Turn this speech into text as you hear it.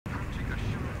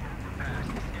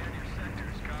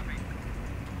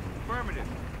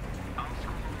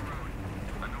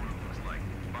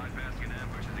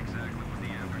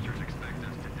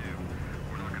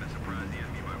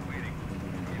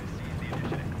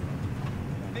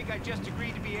think I just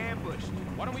agreed to be ambushed.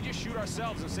 Why don't we just shoot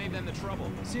ourselves and save them the trouble?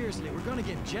 Seriously, we're gonna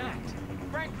get jacked.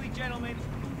 Frankly, gentlemen,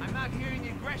 I'm not hearing the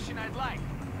aggression I'd like.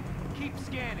 Keep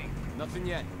scanning. Nothing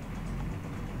yet.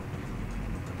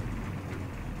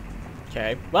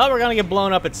 Okay. Well, we're gonna get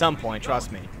blown up at some point,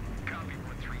 trust me.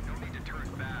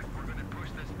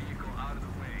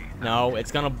 No,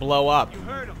 it's gonna blow up. You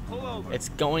heard him. Pull over. It's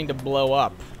going to blow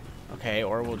up. Okay,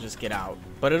 or we'll just get out.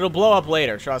 But it'll blow up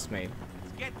later, trust me.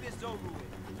 Let's get this over with.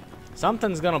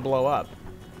 Something's gonna blow up.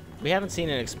 We haven't seen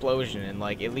an explosion in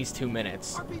like at least 2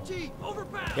 minutes. RPG,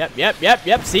 overpass.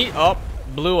 Yep. See? Oh,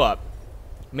 blew up.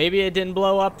 Maybe it didn't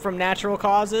blow up from natural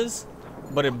causes,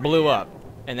 but it blew up.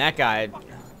 And that guy...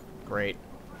 Great.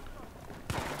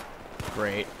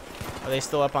 Great. Are they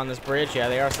still up on this bridge? Yeah,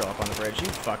 they are still up on the bridge. You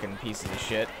fucking pieces of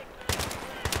shit.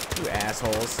 You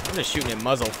assholes. I'm just shooting at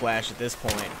muzzle flash at this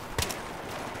point.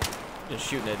 Just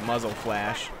shooting at muzzle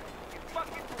flash.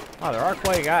 Oh, there are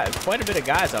quite a bit of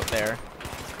guys up there.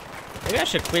 Maybe I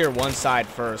should clear one side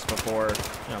first before,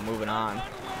 you know, moving on.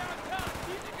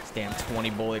 This damn 20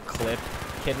 bullet clip.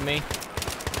 Kidding me?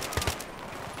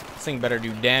 This thing better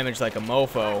do damage like a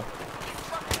mofo.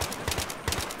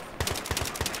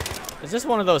 Is this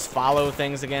one of those follow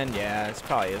things again? Yeah, it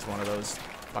probably is one of those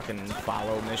fucking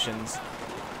follow missions.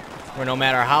 Where no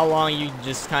matter how long you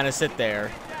just kind of sit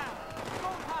there.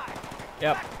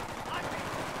 Yep.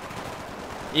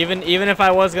 Even if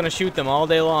I was going to shoot them all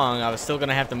day long, I was still going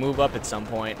to have to move up at some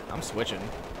point. I'm switching.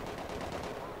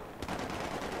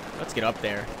 Let's get up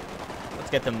there. Let's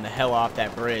get them the hell off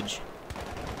that bridge.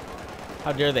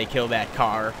 How dare they kill that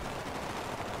car?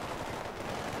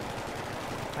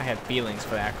 I have feelings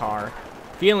for that car.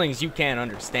 Feelings you can't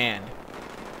understand.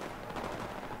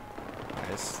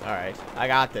 Alright, I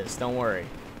got this. Don't worry.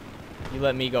 You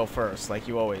let me go first, like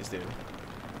you always do.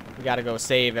 We gotta go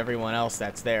save everyone else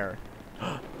that's there.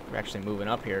 We're actually moving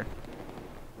up here.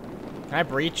 Can I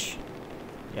breach?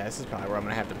 Yeah, this is probably where I'm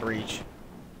gonna have to breach.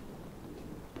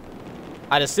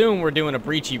 I'd assume we're doing a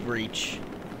breachy breach.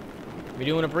 We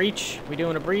doing a breach? We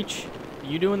doing a breach?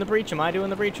 You doing the breach? Am I doing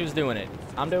the breach? Who's doing it?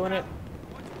 I'm doing it.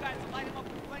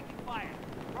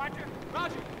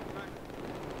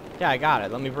 Yeah, I got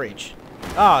it. Let me breach.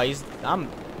 Oh, I'm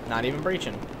not even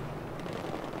breaching.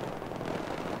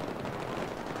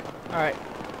 Alright.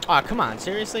 Aw, come on.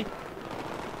 Seriously?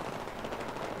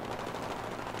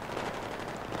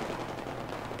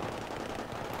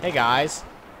 Hey, guys.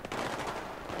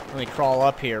 Let me crawl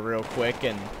up here real quick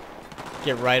and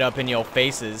get right up in your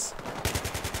faces.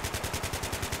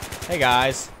 Hey,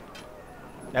 guys.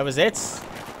 That was it?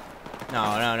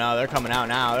 No. They're coming out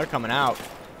now. They're coming out.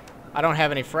 I don't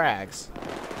have any frags.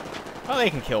 Oh, they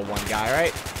can kill one guy,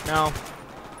 right?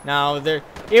 No,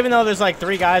 even though there's like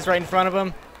 3 guys right in front of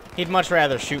him, he'd much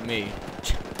rather shoot me.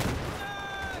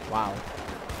 Wow.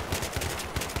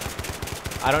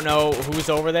 I don't know who's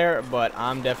over there, but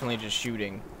I'm definitely just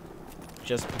shooting.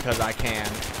 Just because I can.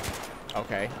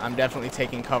 Okay, I'm definitely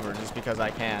taking cover just because I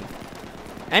can.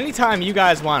 Anytime you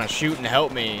guys want to shoot and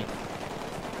help me,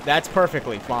 that's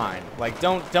perfectly fine. Like,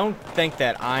 don't think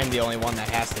that I'm the only one that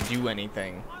has to do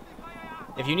anything.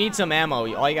 If you need some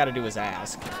ammo, all you gotta do is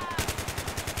ask.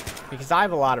 Because I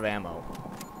have a lot of ammo.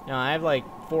 You know, I have like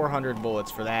 400 bullets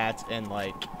for that, and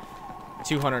like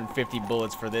 250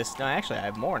 bullets for this. No, actually, I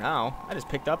have more now. I just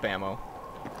picked up ammo.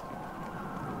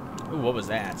 Ooh, what was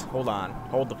that? Hold on.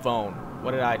 Hold the phone.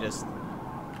 What did I just...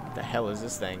 What the hell is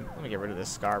this thing? Let me get rid of this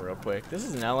scar real quick. This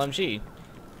is an LMG.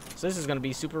 So this is going to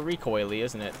be super recoily,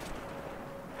 isn't it?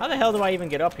 How the hell do I even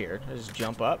get up here? I just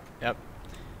jump up? Yep.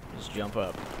 Just jump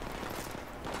up.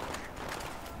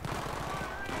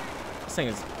 This thing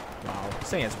is... Wow. This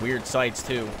thing has weird sights,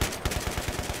 too.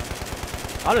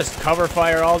 I'll just cover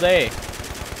fire all day.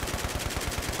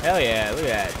 Hell yeah, look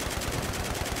at that.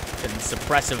 And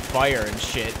suppressive fire and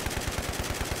shit.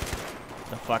 Get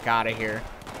the fuck out of here.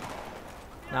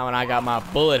 Now when I got my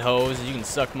bullet hose, you can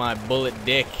suck my bullet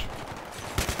dick.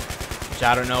 Which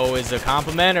I don't know is a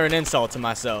compliment or an insult to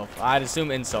myself. I'd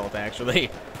assume insult, actually.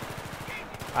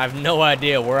 I have no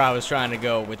idea where I was trying to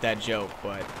go with that joke,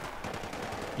 but...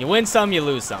 You win some, you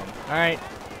lose some. Alright?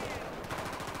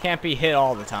 Can't be hit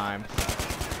all the time.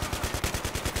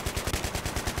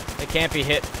 It can't be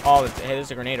hit all the time. Hey,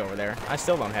 there's a grenade over there. I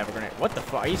still don't have a grenade. What the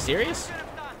fuck? Are you serious?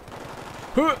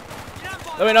 Let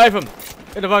me knife him.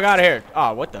 Get the fuck out of here.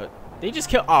 Oh, what the? Did he just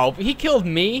kill? Oh, he killed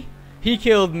me? He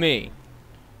killed me.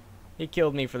 He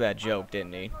killed me for that joke,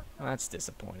 didn't he? Well, that's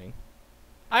disappointing.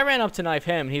 I ran up to knife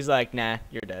him. He's like, nah,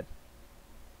 you're dead.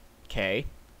 Okay.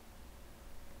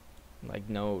 Like,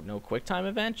 no quick time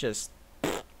event? Just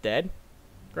dead?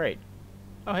 Great.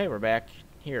 Oh, hey, we're back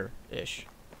here-ish.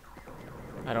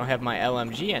 I don't have my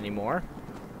LMG anymore.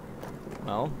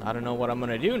 Well, I don't know what I'm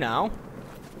gonna do now.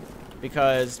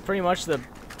 Because pretty much the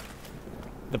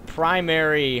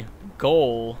primary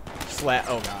goal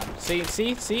oh god.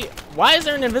 See? Why is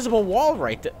there an invisible wall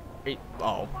right there?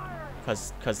 Oh.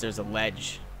 Because there's a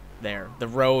ledge there. The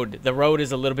road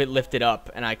is a little bit lifted up,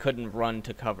 and I couldn't run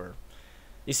to cover.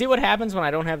 You see what happens when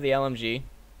I don't have the LMG?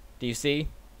 Do you see?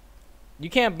 You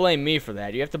can't blame me for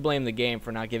that. You have to blame the game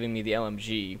for not giving me the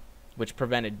LMG, which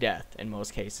prevented death in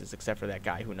most cases, except for that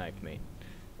guy who knifed me.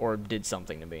 Or did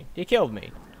something to me. He killed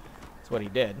me. That's what he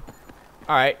did.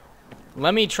 Alright.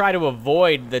 Let me try to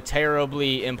avoid the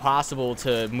terribly impossible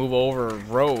to move over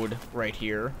road right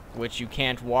here, which you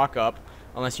can't walk up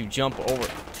unless you jump over.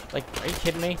 Like, are you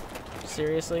kidding me?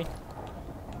 Seriously?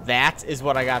 That is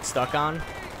what I got stuck on?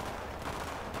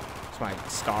 That's my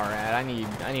scar at. I need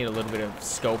a little bit of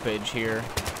scopage here.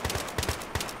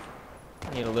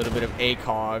 I need a little bit of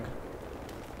ACOG.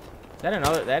 Is that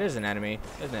another? That is an enemy,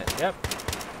 isn't it? Yep.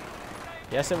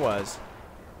 Yes, it was.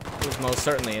 It was most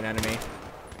certainly an enemy.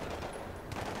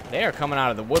 They are coming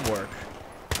out of the woodwork.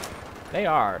 They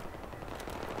are.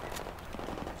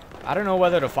 I don't know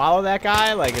whether to follow that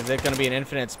guy. Like, is it going to be an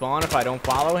infinite spawn if I don't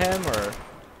follow him, or...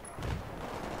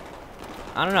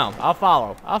 I don't know. I'll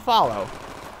follow. I'll follow.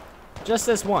 Just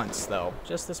this once, though.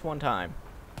 Just this one time.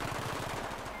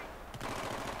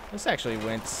 This actually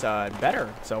went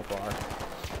better so far.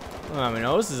 Well, my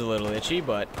nose is a little itchy,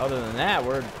 but other than that,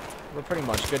 we're pretty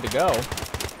much good to go.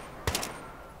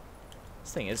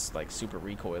 This thing is like super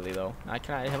recoily though.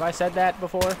 Have I said that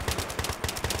before?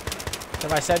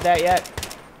 Have I said that yet?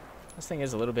 This thing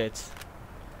is a little bit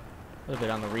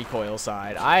on the recoil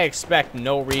side. I expect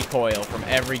no recoil from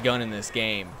every gun in this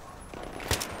game.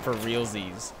 For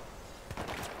realsies.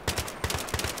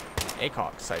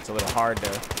 ACOG sight's a little hard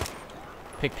to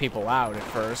pick people out at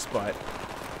first, but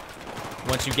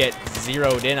once you get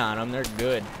zeroed in on them, they're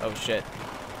good. Oh shit.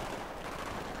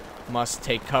 Must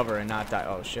take cover and not die.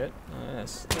 Oh shit.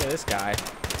 Yes. Look at this guy.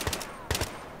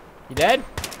 He dead?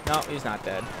 No, he's not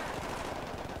dead.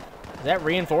 Is that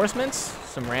reinforcements?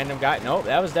 Some random guy? Nope,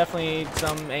 that was definitely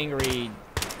some angry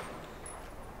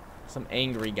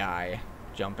guy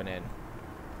jumping in.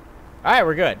 Alright,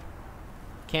 we're good.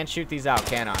 Can't shoot these out,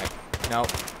 can I?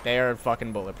 Nope. They are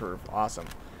fucking bulletproof. Awesome.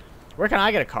 Where can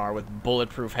I get a car with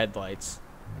bulletproof headlights?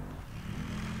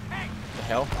 Hey, The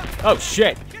hell? Oh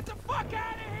shit! get the fuck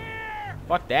out of here!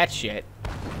 Fuck that shit.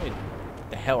 Get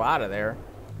the hell out of there.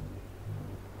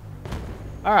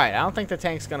 Alright, I don't think the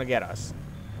tank's gonna get us.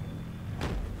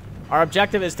 Our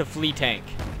objective is to flee tank.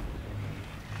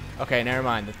 Okay, never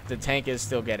mind. The tank is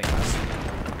still getting us.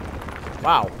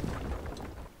 Wow.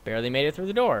 Barely made it through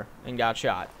the door and got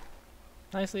shot.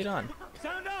 Nicely done.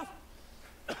 Sound off!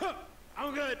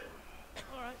 I'm good.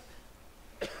 All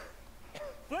right.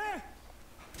 Blair!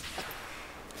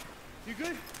 You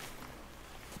good?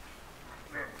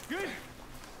 Good?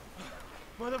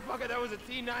 Motherfucker, that was a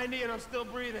T-90 and I'm still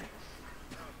breathing.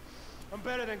 I'm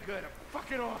better than good. I'm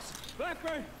fucking awesome.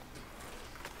 Blackburn!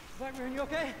 Blackburn, you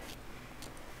okay?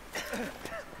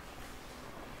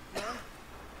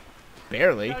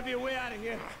 Barely. Gotta be a way out of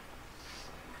here.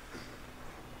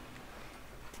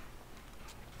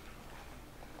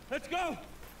 Let's go!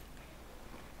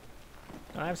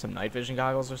 Can I have some night vision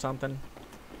goggles or something?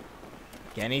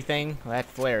 Anything? Well, that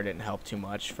flare didn't help too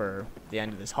much for the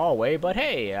end of this hallway, but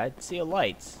hey, I see a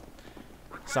light.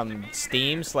 Some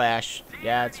steam slash...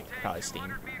 Yeah, it's probably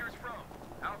steam.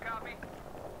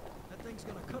 That thing's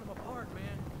gonna cut them apart, man.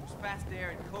 There's fast air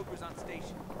and Cobra's on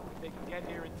station. They can get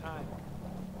here in time.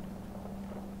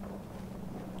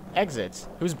 Exits.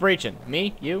 Who's breaching?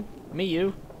 Me? You? Me?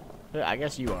 You? I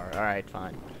guess you are. Alright,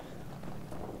 fine.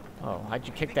 Oh, how'd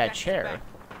you kick that chair?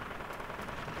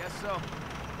 Guess so.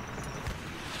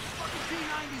 Fucking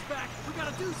T-90's back! We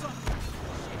gotta do something!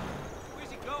 Where's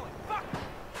he going? Fuck!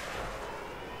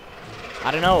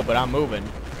 I don't know, but I'm moving.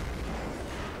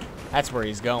 That's where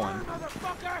he's going.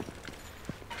 Motherfucker!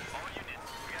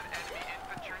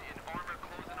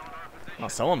 Oh,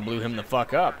 someone blew him the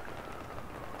fuck up.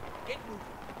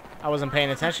 I wasn't paying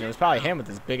attention. It was probably him with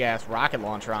his big-ass rocket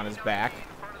launcher on his back.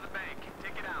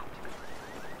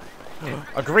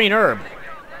 A green herb.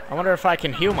 I wonder if I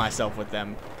can heal myself with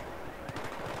them.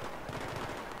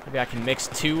 Maybe I can mix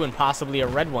two and possibly a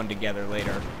red one together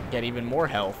later. Get even more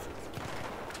health.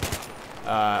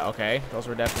 Okay. Those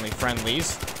were definitely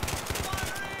friendlies.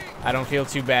 I don't feel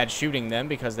too bad shooting them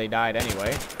because they died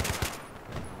anyway.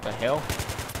 The hell?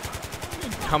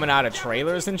 Coming out of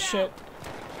trailers and shit?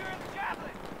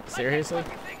 Seriously?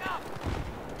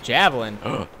 Javelin?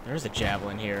 There's a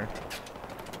javelin here.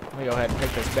 Let me go ahead and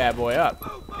pick this bad boy up.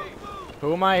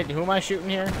 Who am I shooting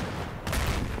here?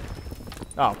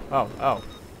 Oh.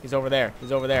 He's over there.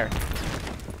 He's over there.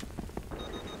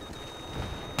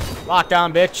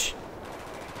 Lockdown, bitch.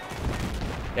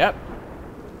 Yep.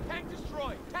 Tank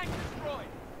destroyed. Tank destroyed.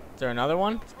 Is there another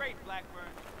one? It's great, Blackburn.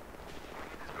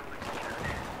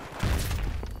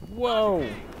 Whoa.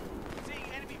 Seeing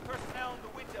enemy personnel in the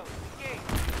window. Engage.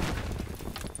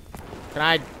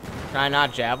 Can I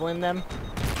not javelin them?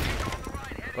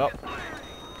 Well,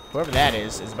 whoever that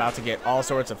is about to get all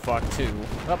sorts of fuck too.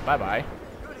 Oh, bye-bye.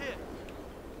 Good hit.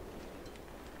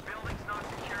 Building's not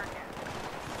secure yet.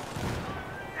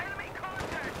 Enemy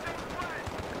contact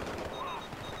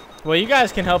southwest. Well, you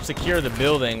guys can help secure the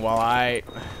building while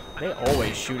they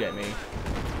always shoot at me.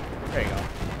 There you go.